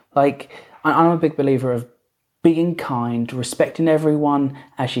tough. Like, I'm a big believer of being kind, respecting everyone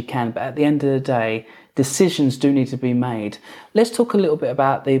as you can. But at the end of the day, decisions do need to be made. Let's talk a little bit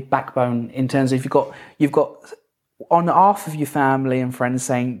about the backbone in terms of you've got on half of your family and friends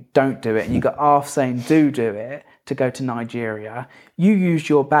saying don't do it, and you've got half saying do it to go to Nigeria. You use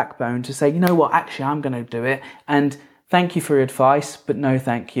your backbone to say, you know what, actually I'm going to do it, and thank you for your advice, but no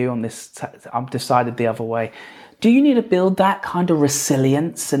thank you on this. I've decided the other way. Do you need to build that kind of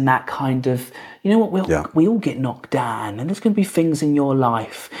resilience and that kind of, you know what, we all get knocked down, and there's going to be things in your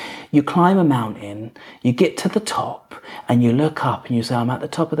life. You climb a mountain, you get to the top, and you look up and you say, I'm at the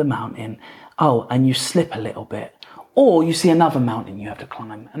top of the mountain. Oh, and you slip a little bit. Or you see another mountain you have to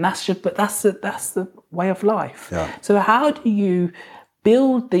climb. And that's the way of life. Yeah. So how do you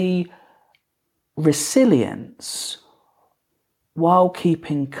build the resilience while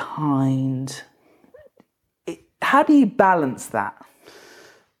keeping kind? How do you balance that?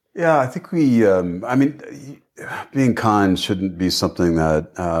 Yeah, I think being kind shouldn't be something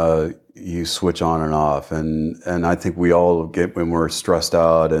that you switch on and off. And I think we all get, when we're stressed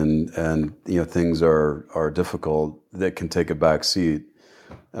out and things are difficult, that can take a back seat.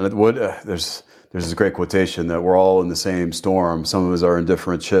 And there's this great quotation that we're all in the same storm. Some of us are in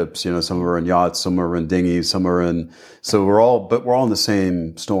different ships, some are in yachts, some are in dinghies, so we're all in the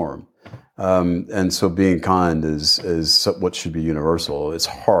same storm. And so being kind is what should be universal. It's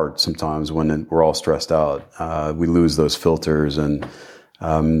hard sometimes when we're all stressed out. We lose those filters, and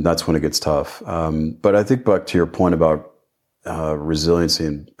that's when it gets tough. But I think back to your point about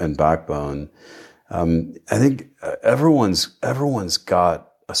resiliency and backbone. I think everyone's got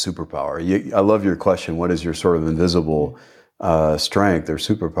a superpower. I love your question. What is your sort of invisible strength or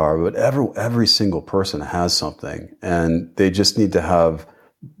superpower? But every single person has something, and they just need to have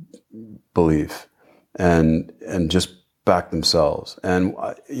belief and just back themselves. And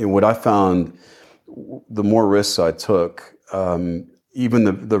what I found, the more risks I took, even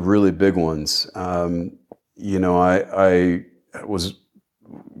the really big ones, I was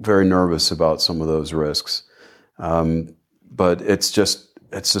very nervous about some of those risks. But it's just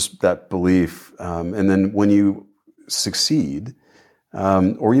that belief. And then when you succeed,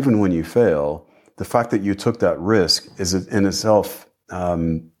 or even when you fail, the fact that you took that risk is in itself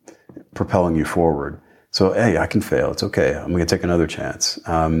propelling you forward. So, hey, I can fail. It's okay. I'm going to take another chance.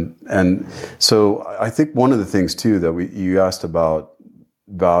 And so I think one of the things too that you asked about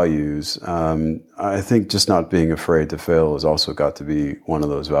values, I think just not being afraid to fail has also got to be one of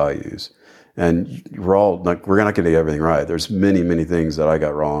those values. And we're not going to get everything right. There's many, many things that I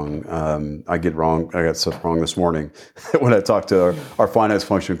got wrong. I got stuff wrong this morning when I talked to our finance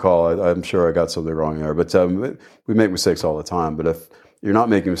function call. I'm sure I got something wrong there. But we make mistakes all the time. But if you're not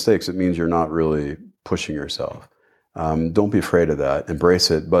making mistakes, it means you're not really pushing yourself. Don't be afraid of that.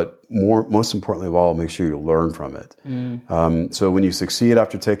 Embrace it. But most importantly of all, make sure you learn from it. So when you succeed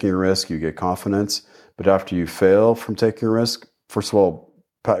after taking a risk, you get confidence. But after you fail from taking a risk, first of all,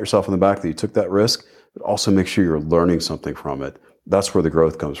 pat yourself on the back that you took that risk, but also make sure you're learning something from it. That's where the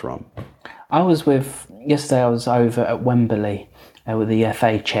growth comes from. Yesterday I was over at Wembley with the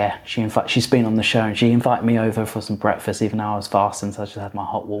FA chair. She's been on the show, and she invited me over for some breakfast, even though I was fasting, so I just had my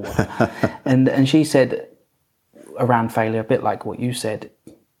hot water. and she said, around failure, a bit like what you said,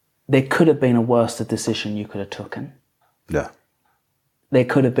 there could have been a worse decision you could have taken. Yeah. There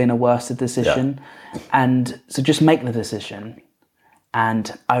could have been a worse decision. Yeah. And so just make the decision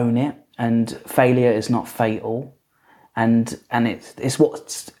and own it. And failure is not fatal. And it's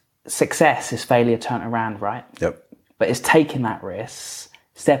what success is, failure turned around, right? Yep. But it's taking that risk,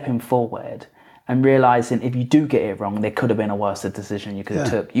 stepping forward, and realizing if you do get it wrong, there could have been a worse decision you could have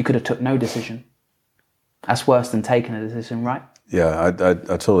took. You could have took no decision. That's worse than taking a decision, right? Yeah, I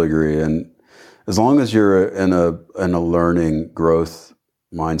totally agree. And as long as you're in a learning growth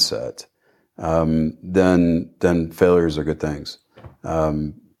mindset, then failures are good things.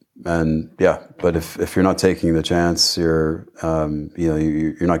 But if you're not taking the chance, you're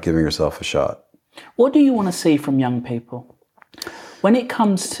not giving yourself a shot. What do you want to see from young people? When it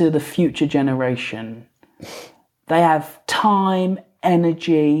comes to the future generation, they have time,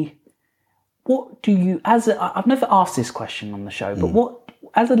 energy. What do you, I've never asked this question on the show, but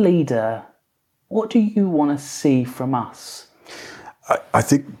as a leader, what do you want to see from us? I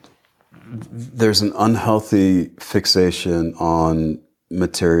think there's an unhealthy fixation on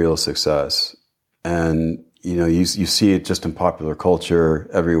material success. And, you see it just in popular culture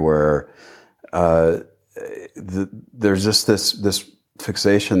everywhere. There's just this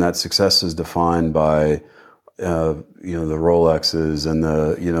fixation that success is defined by the Rolexes and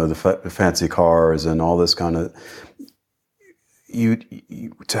the fancy cars and all this kind of.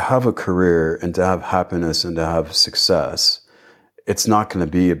 to have a career and to have happiness and to have success, it's not going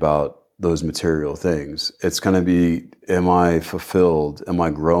to be about those material things. It's going to be, am I fulfilled? Am I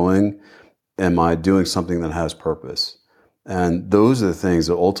growing? Am I doing something that has purpose? And those are the things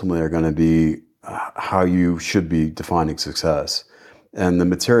that ultimately are going to be how you should be defining success. And the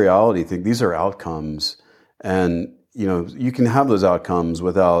materiality thing, these are outcomes. And, you can have those outcomes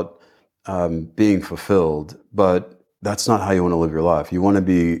without being fulfilled, but that's not how you want to live your life. You want to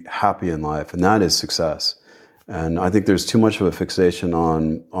be happy in life, and that is success. And I think there's too much of a fixation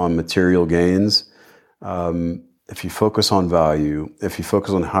on material gains. If you focus on value, if you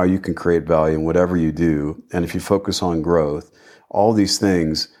focus on how you can create value in whatever you do, and if you focus on growth, all these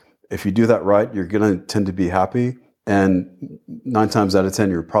things, if you do that right, you're going to tend to be happy. And 9 times out of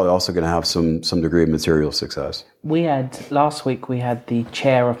 10, you're probably also going to have some degree of material success. Last week, we had the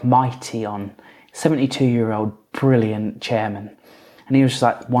chair of Mighty on, 72-year-old brilliant chairman. And he was just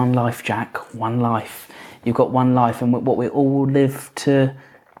like, one life, Jack, one life. You've got one life, and what we all live to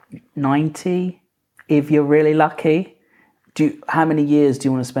 90, if you're really lucky. How many years do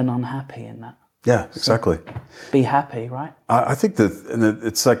you want to spend unhappy in that? Yeah, exactly. So, be happy, right? I think that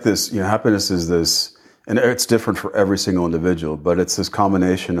it's like this, happiness is this, and it's different for every single individual, but it's this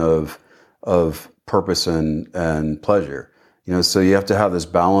combination of purpose and pleasure. So you have to have this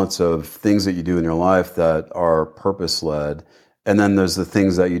balance of things that you do in your life that are purpose-led, and then there's the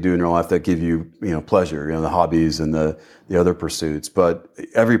things that you do in your life that give you, pleasure, the hobbies and the other pursuits. But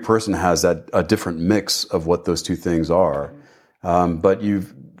every person has a different mix of what those two things are. But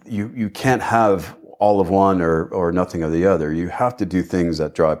you can't have all of one or nothing of the other. You have to do things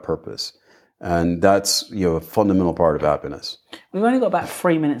that drive purpose. And that's, a fundamental part of happiness. We've only got about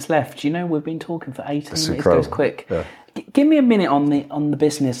 3 minutes left. We've been talking for 18 minutes. Incredible. It goes quick. Yeah. Give me a minute on the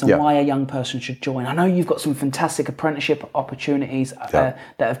business and why a young person should join. I know you've got some fantastic apprenticeship opportunities that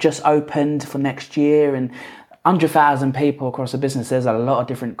have just opened for next year, and 100,000 people across the business. There's a lot of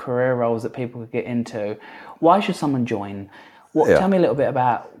different career roles that people could get into. Why should someone join? Tell me a little bit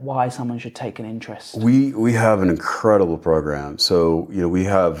about why someone should take an interest. We have an incredible program. So, we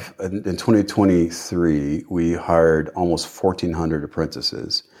have, in 2023, we hired almost 1,400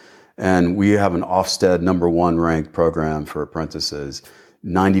 apprentices. And we have an Ofsted #1 ranked program for apprentices,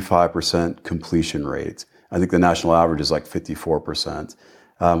 95% completion rate. I think the national average is like 54%.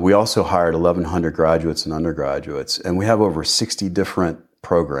 We also hired 1,100 graduates and undergraduates, and we have over 60 different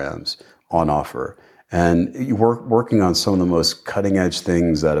programs on offer. And you're working on some of the most cutting edge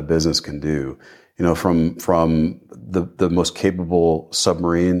things that a business can do, from the most capable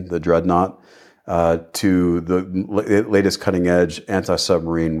submarine, the Dreadnought, to the latest cutting edge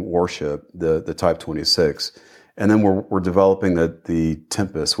anti-submarine warship, the Type 26. And then we're developing the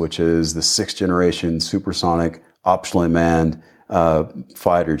Tempest, which is the 6th generation supersonic, optionally manned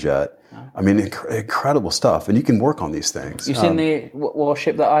fighter jet. I mean, incredible stuff, and you can work on these things. You've seen the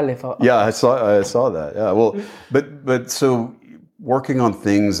warship that I live on. Yeah, I saw that. Yeah, well, but so working on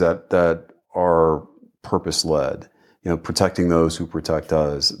things that are purpose led, protecting those who protect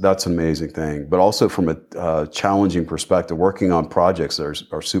us. That's an amazing thing. But also from a challenging perspective, working on projects that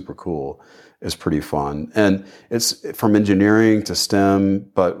are super cool is pretty fun. And it's from engineering to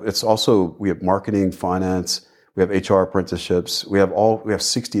STEM, but it's also, we have marketing, finance. We have HR apprenticeships. We have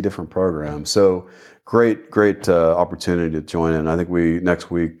 60 different programs. So great opportunity to join in. I think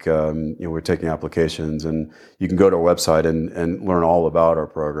next week, we're taking applications, and you can go to our website and learn all about our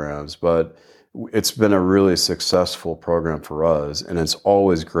programs. But it's been a really successful program for us, and it's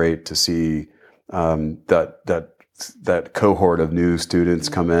always great to see that cohort of new students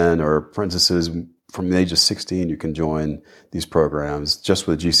come in, or apprentices from the age of 16. You can join these programs just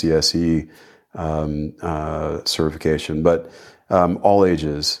with GCSE certification, but all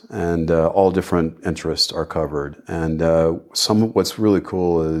ages and all different interests are covered. And what's really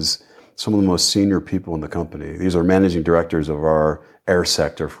cool is some of the most senior people in the company. These are managing directors of our air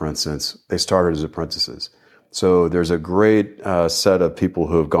sector, for instance. They started as apprentices. So there's a great set of people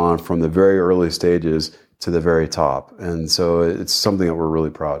who have gone from the very early stages to the very top. And so it's something that we're really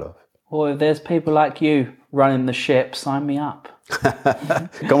proud of. Well, if there's people like you running the ship, sign me up.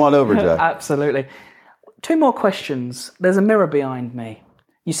 Come on over, Jack. Absolutely. 2 more questions. There's a mirror behind me.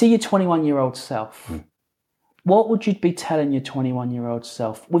 You see your 21-year-old self. What would you be telling your 21-year-old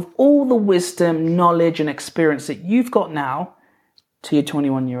self with all the wisdom, knowledge, and experience that you've got now to your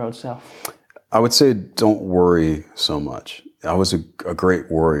 21-year-old self? I would say don't worry so much. I was a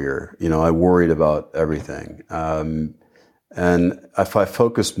great worrier. I worried about everything. And if I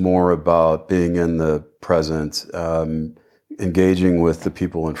focused more about being in the present, engaging with the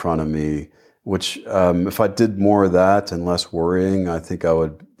people in front of me which if I did more of that and less worrying, I think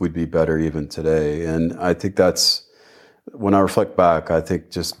we'd be better even today. And I think that's, when I reflect back, I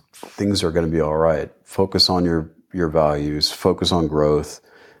think just things are going to be all right. Focus on your values, focus on growth,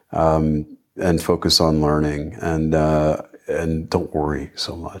 and focus on learning, and don't worry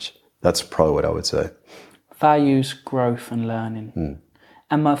so much. That's probably what I would say. Values, growth, and learning.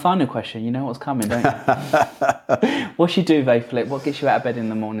 And my final question, you know what's coming, don't you? What's your duvet flip? What gets you out of bed in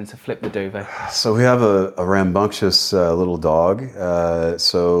the morning to flip the duvet? So we have a rambunctious little dog.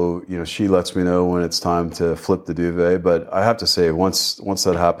 So, she lets me know when it's time to flip the duvet. But I have to say, once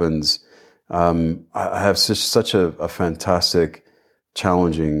that happens, I have such a fantastic,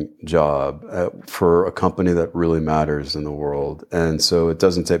 challenging job for a company that really matters in the world. And so it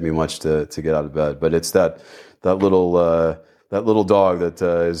doesn't take me much to get out of bed. But it's that little dog that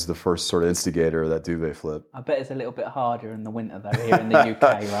is the first sort of instigator of that duvet flip. I bet it's a little bit harder in the winter though here in the UK,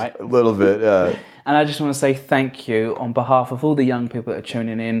 right? A little bit, yeah. And I just want to say thank you on behalf of all the young people that are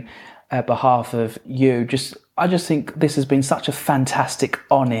tuning in, behalf of you. I just think this has been such a fantastic,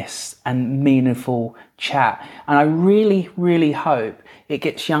 honest and meaningful chat. And I really, really hope it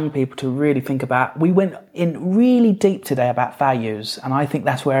gets young people to really think about, we went in really deep today about values, and I think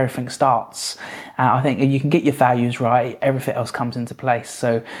that's where everything starts. I think if you can get your values right, everything else comes into place.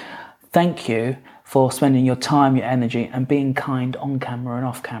 So thank you for spending your time, your energy, and being kind on camera and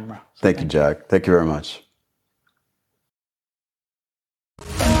off camera. So thank you, Jack. Thank you very much.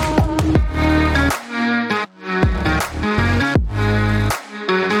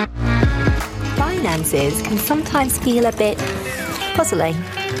 Finances can sometimes feel a bit puzzling.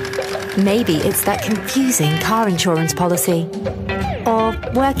 Maybe it's that confusing car insurance policy, or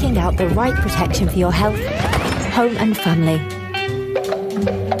working out the right protection for your health, home and family,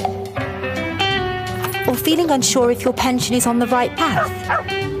 or feeling unsure if your pension is on the right path.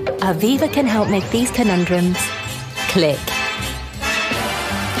 Aviva can help make these conundrums click.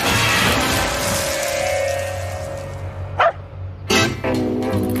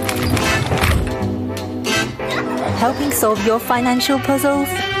 Helping solve your financial puzzles?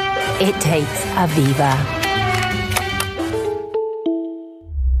 It takes Aviva.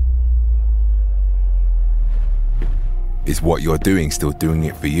 Is what you're doing still doing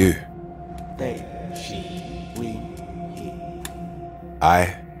it for you? They, she, we, he.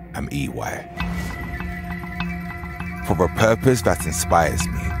 I am EY. For a purpose that inspires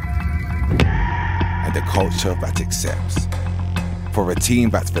me and a culture that accepts. For a team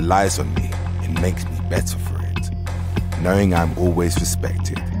that relies on me and makes me better for it. Knowing I'm always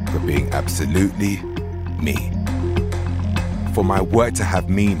respected for being absolutely me. For my work to have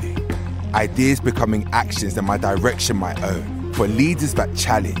meaning, ideas becoming actions and my direction my own. For leaders that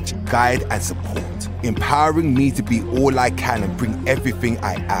challenge, guide and support, empowering me to be all I can and bring everything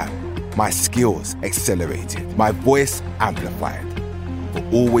I am. My skills accelerated, my voice amplified. For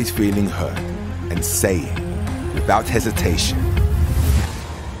always feeling heard and saying, without hesitation,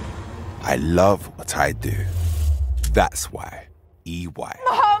 I love what I do. That's why EY. Mom,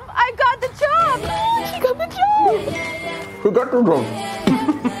 I got the job! She got the job! Who got the job?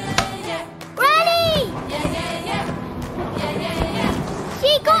 Ready!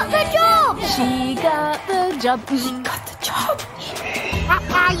 She got the job! She got the job. She got the job.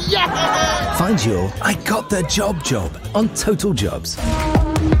 Yeah! Find your I Got the Job on Total Jobs.